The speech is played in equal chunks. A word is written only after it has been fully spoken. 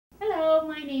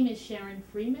my name is Sharon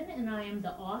Freeman, and I am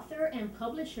the author and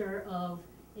publisher of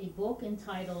a book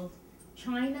entitled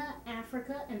China,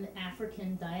 Africa, and the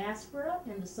African Diaspora,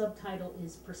 and the subtitle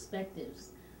is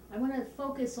Perspectives. I want to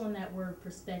focus on that word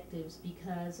perspectives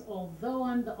because although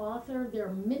I'm the author, there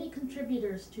are many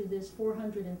contributors to this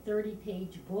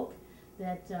 430-page book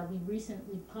that we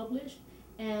recently published.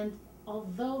 And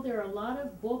although there are a lot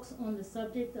of books on the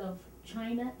subject of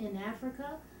China and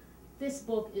Africa, this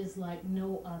book is like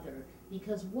no other,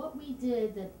 because what we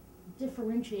did that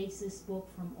differentiates this book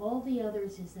from all the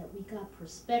others is that we got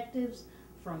perspectives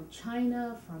from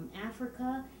China, from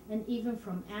Africa, and even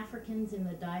from Africans in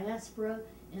the diaspora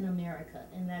in America.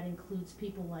 And that includes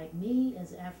people like me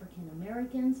as African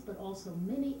Americans, but also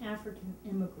many African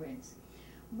immigrants.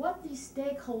 What these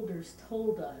stakeholders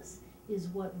told us is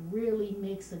what really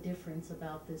makes a difference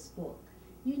about this book.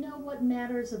 You know what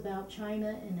matters about China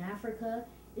and Africa?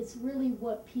 It's really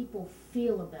what people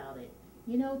feel about it.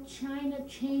 You know, China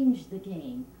changed the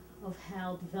game of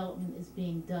how development is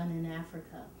being done in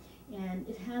Africa. And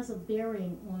it has a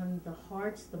bearing on the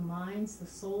hearts, the minds, the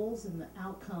souls, and the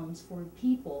outcomes for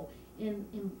people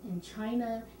in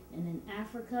China and in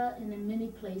Africa and in many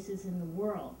places in the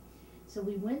world. So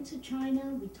we went to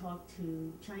China, we talked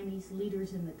to Chinese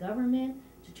leaders in the government,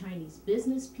 to Chinese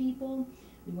business people.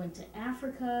 We went to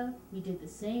Africa, we did the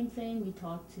same thing. We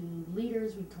talked to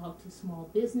leaders, we talked to small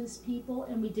business people,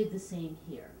 and we did the same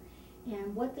here.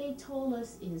 And what they told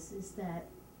us is that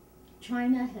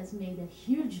China has made a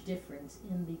huge difference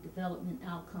in the development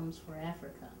outcomes for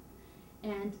Africa.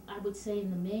 And I would say in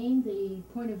the main, the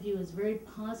point of view is very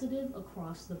positive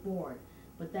across the board.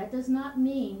 But that does not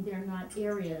mean there are not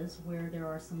areas where there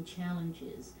are some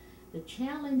challenges. The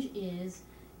challenge is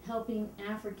helping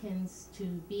Africans to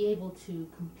be able to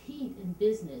compete in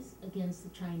business against the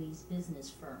Chinese business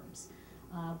firms.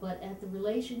 But at the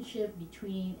relationship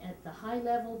at the high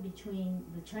level between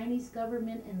the Chinese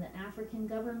government and the African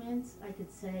governments, I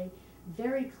could say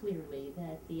very clearly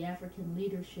that the African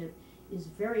leadership is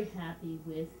very happy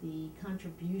with the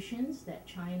contributions that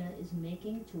China is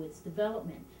making to its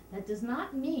development. That does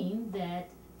not mean that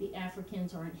the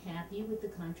Africans aren't happy with the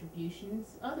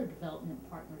contributions other development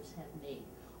partners have made.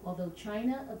 Although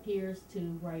China appears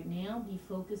to right now be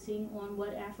focusing on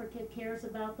what Africa cares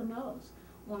about the most,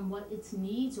 on what its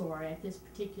needs are at this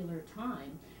particular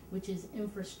time, which is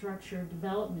infrastructure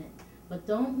development. But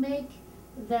don't make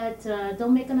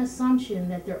an assumption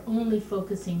that they're only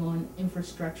focusing on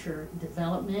infrastructure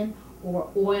development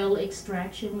or oil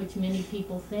extraction, which many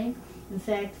people think. In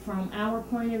fact, from our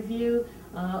point of view,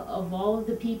 of all of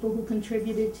the people who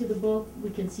contributed to the book,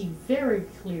 we can see very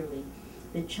clearly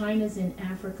that China's in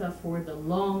Africa for the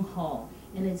long haul,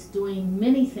 and it's doing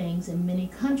many things in many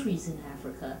countries in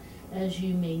Africa. As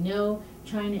you may know,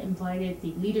 China invited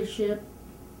the leadership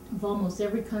of almost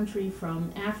every country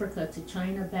from Africa to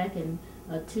China back in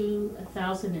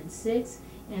 2006,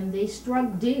 and they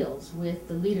struck deals with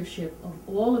the leadership of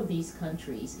all of these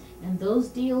countries, and those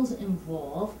deals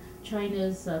involve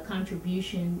China's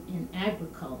contribution in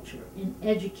agriculture, in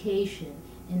education,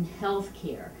 in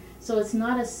healthcare. So it's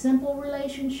not a simple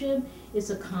relationship, it's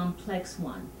a complex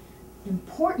one.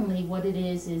 Importantly, what it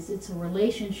is it's a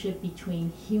relationship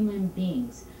between human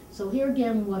beings. So here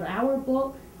again, what our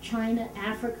book, China,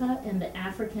 Africa, and the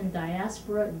African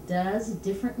Diaspora does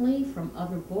differently from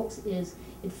other books is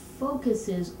it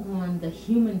focuses on the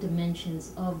human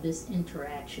dimensions of this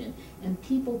interaction. And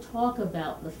people talk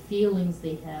about the feelings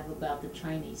they have about the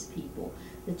Chinese people.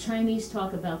 The Chinese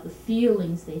talk about the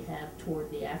feelings they have toward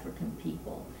the African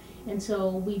people. And so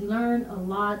we learn a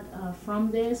lot from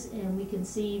this, and we can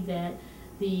see that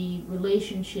the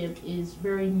relationship is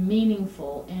very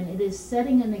meaningful, and it is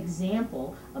setting an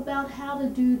example about how to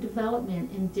do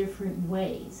development in different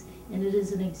ways. And it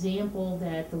is an example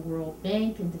that the World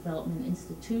Bank and development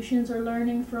institutions are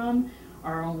learning from,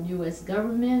 our own U.S.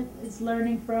 government is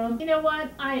learning from. You know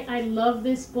what? I love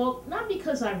this book, not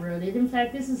because I wrote it. In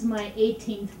fact, this is my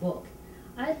 18th book.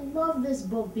 I love this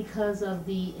book because of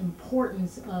the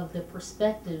importance of the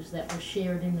perspectives that were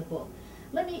shared in the book.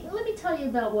 Let me tell you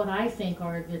about what I think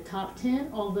are the top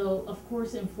 10, although of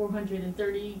course in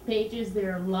 430 pages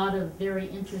there are a lot of very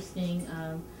interesting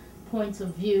points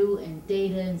of view and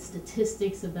data and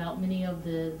statistics about many of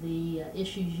the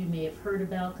issues you may have heard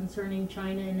about concerning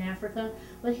China and Africa.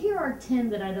 But here are 10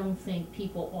 that I don't think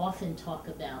people often talk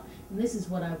about, and this is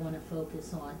what I want to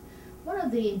focus on. One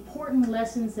of the important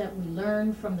lessons that we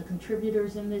learn from the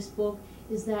contributors in this book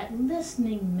is that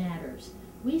listening matters.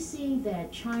 We see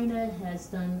that China has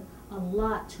done a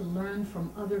lot to learn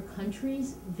from other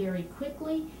countries very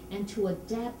quickly and to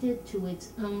adapt it to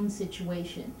its own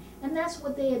situation. And that's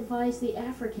what they advise the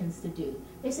Africans to do.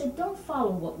 They said, don't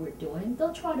follow what we're doing.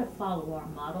 Don't try to follow our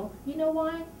model. You know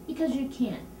why? Because you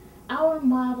can't. Our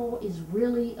model is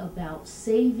really about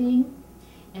saving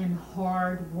and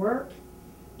hard work,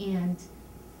 and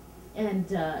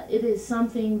it is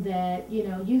something that, you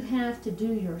know, you have to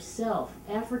do yourself.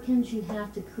 Africans, you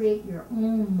have to create your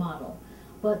own model.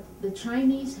 But the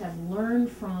Chinese have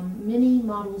learned from many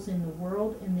models in the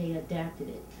world, and they adapted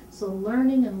it. So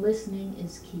learning and listening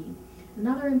is key.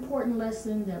 Another important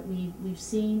lesson that we've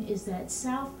seen is that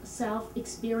South-South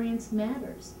experience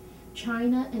matters.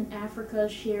 China and Africa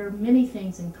share many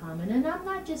things in common, and I'm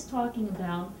not just talking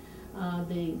about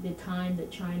the time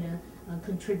that China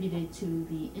contributed to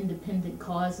the independent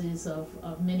causes of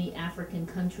many African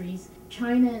countries.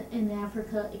 China and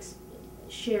Africa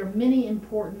share many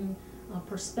important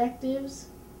perspectives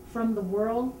from the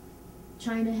world.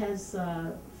 China has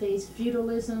faced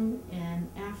feudalism, and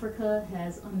Africa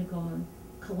has undergone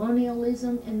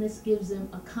colonialism, and this gives them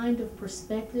a kind of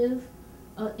perspective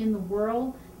in the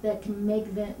world that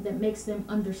makes them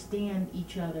understand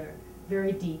each other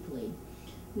very deeply.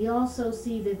 We also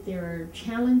see that there are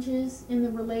challenges in the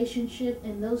relationship,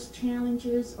 and those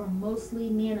challenges are mostly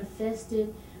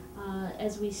manifested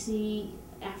as we see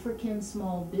African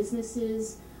small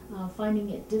businesses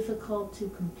finding it difficult to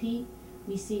compete.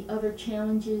 We see other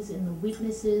challenges in the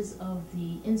weaknesses of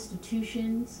the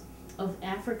institutions of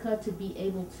Africa to be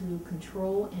able to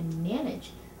control and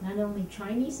manage not only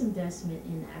Chinese investment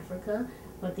in Africa,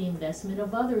 but the investment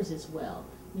of others as well.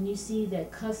 When you see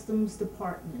that customs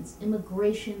departments,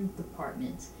 immigration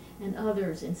departments, and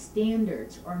others and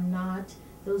standards are not,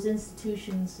 those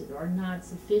institutions are not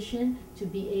sufficient to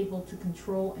be able to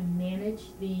control and manage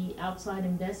the outside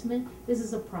investment, this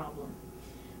is a problem.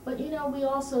 But you know, we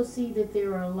also see that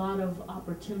there are a lot of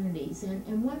opportunities,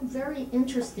 and one very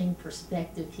interesting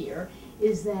perspective here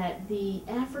is that the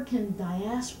African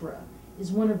diaspora is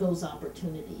one of those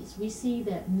opportunities. We see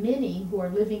that many who are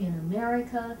living in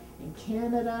America, in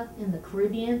Canada, in the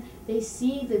Caribbean, they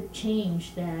see the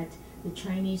change that the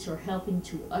Chinese are helping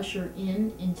to usher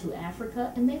into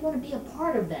Africa, and they want to be a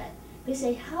part of that. They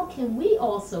say, how can we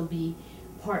also be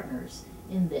partners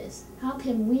in this? How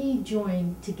can we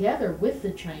join together with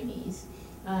the Chinese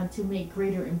to make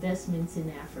greater investments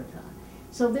in Africa?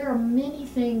 So there are many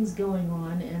things going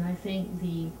on, and I think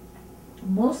the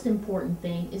most important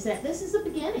thing is that this is a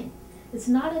beginning. It's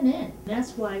not an end.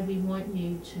 That's why we want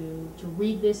you to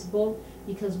read this book,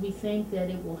 because we think that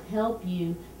it will help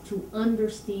you to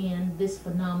understand this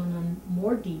phenomenon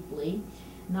more deeply,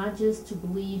 not just to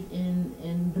believe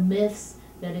in the myths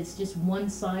that it's just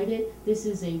one-sided. This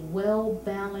is a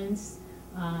well-balanced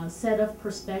set of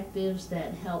perspectives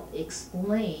that help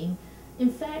explain, in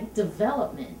fact,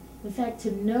 development. In fact,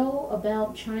 to know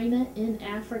about China in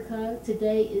Africa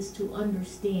today is to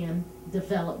understand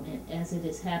development as it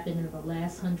has happened in the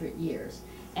last 100 years.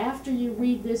 After you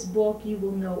read this book, you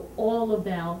will know all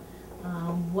about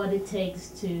what it takes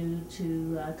to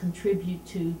contribute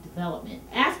to development.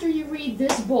 After you read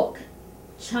this book,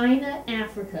 China,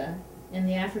 Africa, and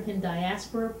the African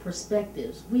Diaspora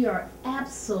Perspectives, we are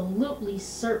absolutely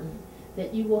certain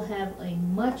that you will have a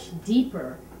much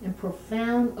deeper and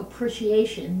profound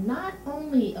appreciation not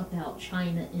only about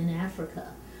China in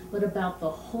Africa, but about the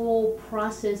whole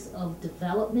process of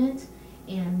development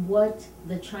and what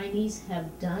the Chinese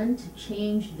have done to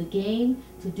change the game,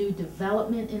 to do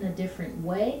development in a different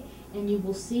way. And you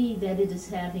will see that it is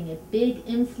having a big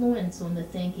influence on the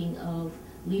thinking of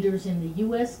leaders in the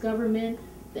U.S. government,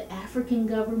 the African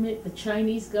government, the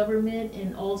Chinese government,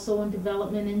 and also in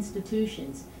development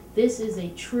institutions. This is a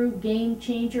true game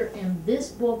changer, and this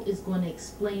book is going to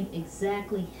explain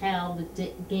exactly how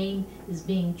the game is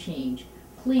being changed.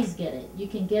 Please get it. You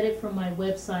can get it from my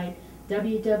website,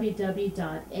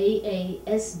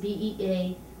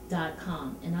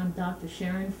 www.aasbea.com. And I'm Dr.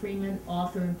 Sharon Freeman,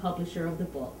 author and publisher of the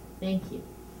book. Thank you.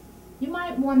 You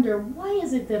might wonder, why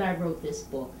is it that I wrote this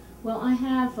book? Well, I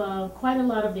have quite a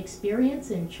lot of experience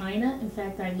in China. In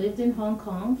fact, I lived in Hong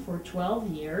Kong for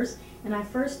 12 years, and I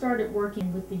first started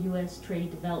working with the U.S. Trade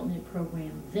Development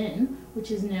Program then, which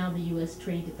is now the U.S.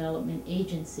 Trade Development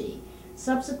Agency.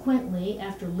 Subsequently,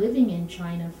 after living in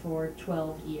China for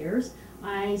 12 years,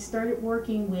 I started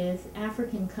working with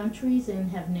African countries and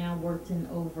have now worked in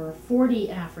over 40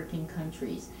 African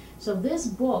countries. So this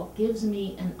book gives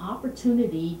me an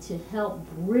opportunity to help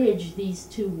bridge these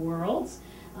two worlds,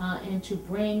 and to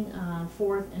bring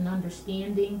forth an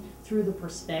understanding through the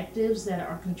perspectives that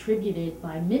are contributed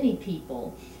by many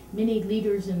people, many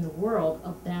leaders in the world,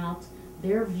 about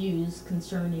their views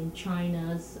concerning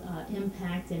China's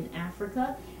impact in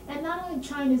Africa, And not only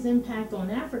China's impact on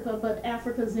Africa, but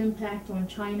Africa's impact on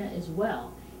China as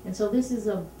well. And so this is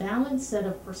a balanced set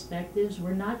of perspectives.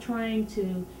 We're not trying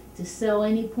to sell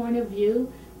any point of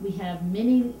view. We have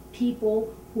many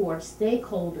people who are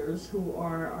stakeholders who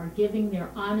are giving their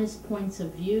honest points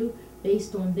of view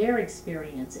based on their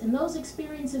experience. And those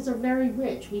experiences are very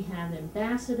rich. We have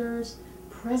ambassadors,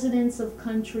 presidents of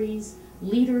countries,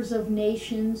 leaders of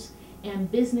nations,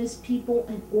 and business people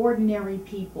and ordinary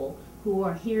people who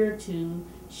are here to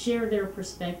share their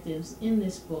perspectives in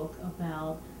this book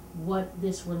about what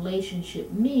this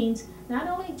relationship means, not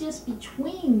only just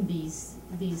between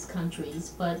these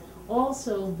countries, but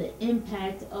also the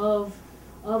impact of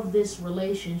this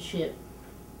relationship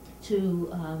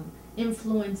to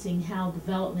influencing how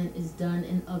development is done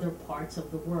in other parts of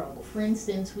the world. For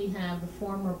instance, we have the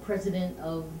former president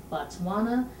of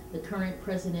Botswana, the current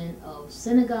president of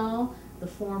Senegal, the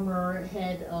former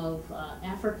head of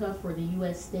Africa for the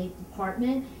U.S. State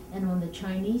Department, and on the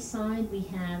Chinese side we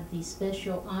have the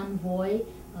special envoy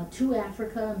to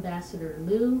Africa, Ambassador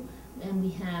Liu, and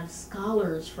we have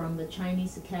scholars from the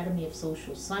Chinese Academy of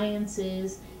Social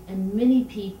Sciences, and many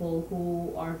people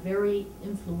who are very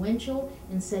influential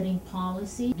in setting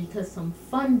policy, because some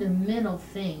fundamental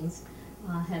things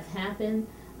have happened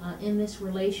in this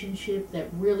relationship that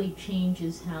really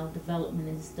changes how development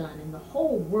is done, and the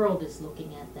whole world is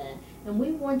looking at that, and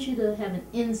we want you to have an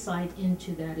insight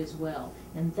into that as well.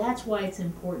 And that's why it's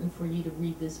important for you to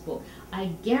read this book. I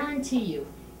guarantee you,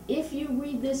 if you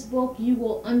read this book, you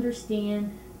will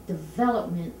understand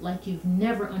development like you've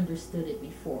never understood it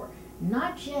before.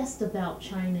 Not just about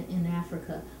China and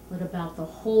Africa, but about the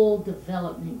whole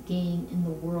development game in the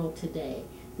world today.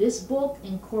 This book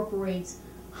incorporates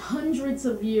hundreds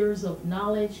of years of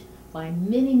knowledge by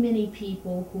many, many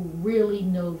people who really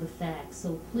know the facts.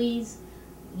 So please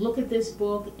look at this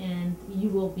book and you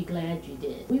will be glad you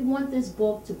did. We want this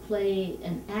book to play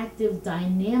an active,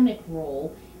 dynamic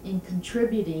role in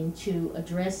contributing to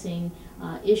addressing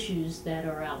issues that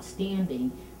are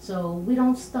outstanding. So we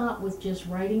don't stop with just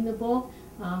writing the book.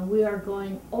 We are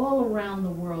going all around the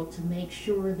world to make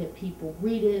sure that people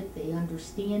read it, they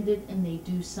understand it, and they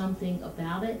do something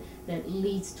about it that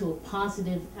leads to a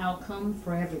positive outcome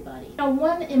for everybody. Now,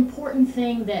 one important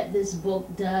thing that this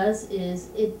book does is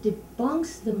it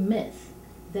debunks the myth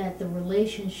that the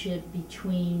relationship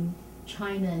between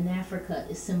China and Africa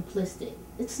is simplistic.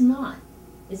 It's not.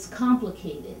 It's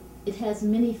complicated. It has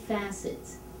many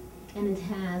facets, and it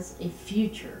has a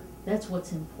future. That's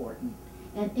what's important.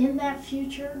 And in that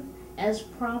future, as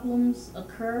problems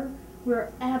occur,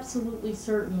 we're absolutely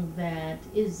certain that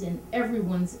it is in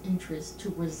everyone's interest to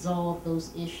resolve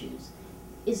those issues.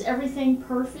 Is everything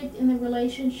perfect in the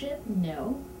relationship?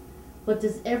 No. But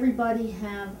does everybody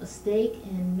have a stake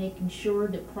in making sure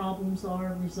that problems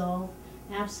are resolved?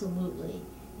 Absolutely.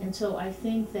 And so I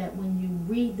think that when you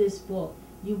read this book,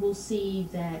 you will see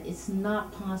that it's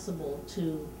not possible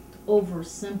to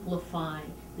oversimplify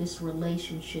this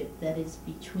relationship that is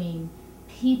between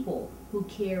people who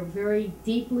care very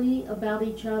deeply about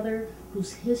each other,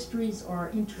 whose histories are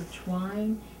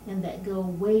intertwined, and that go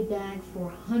way back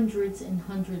for hundreds and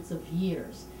hundreds of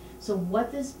years. So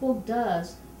what this book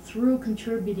does, through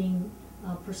contributing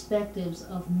perspectives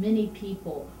of many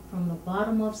people from the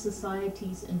bottom of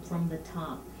societies and from the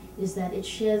top, is that it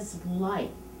sheds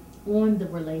light on the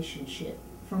relationship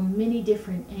from many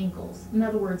different angles. In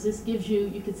other words, this gives you,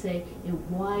 you could say, a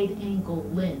wide-angle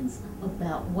lens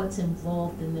about what's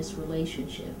involved in this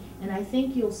relationship. And I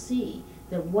think you'll see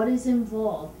that what is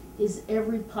involved is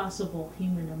every possible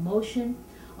human emotion,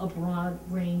 a broad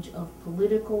range of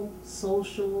political,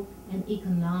 social, and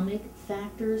economic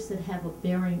factors that have a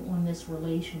bearing on this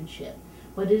relationship.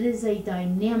 But it is a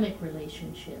dynamic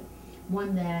relationship,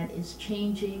 one that is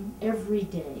changing every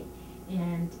day.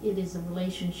 And it is a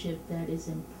relationship that is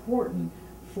important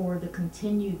for the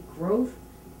continued growth,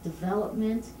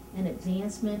 development, and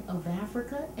advancement of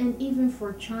Africa, and even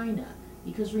for China.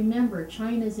 Because remember,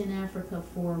 China's in Africa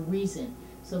for a reason.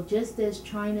 So just as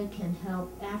China can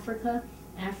help Africa,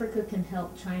 Africa can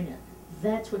help China.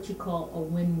 That's what you call a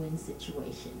win-win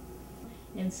situation.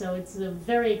 And so it's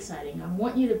very exciting. I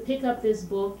want you to pick up this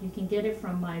book. You can get it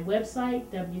from my website,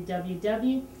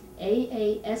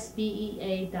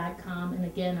 www.aasbea.com. And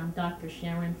again, I'm Dr.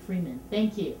 Sharon Freeman.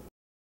 Thank you.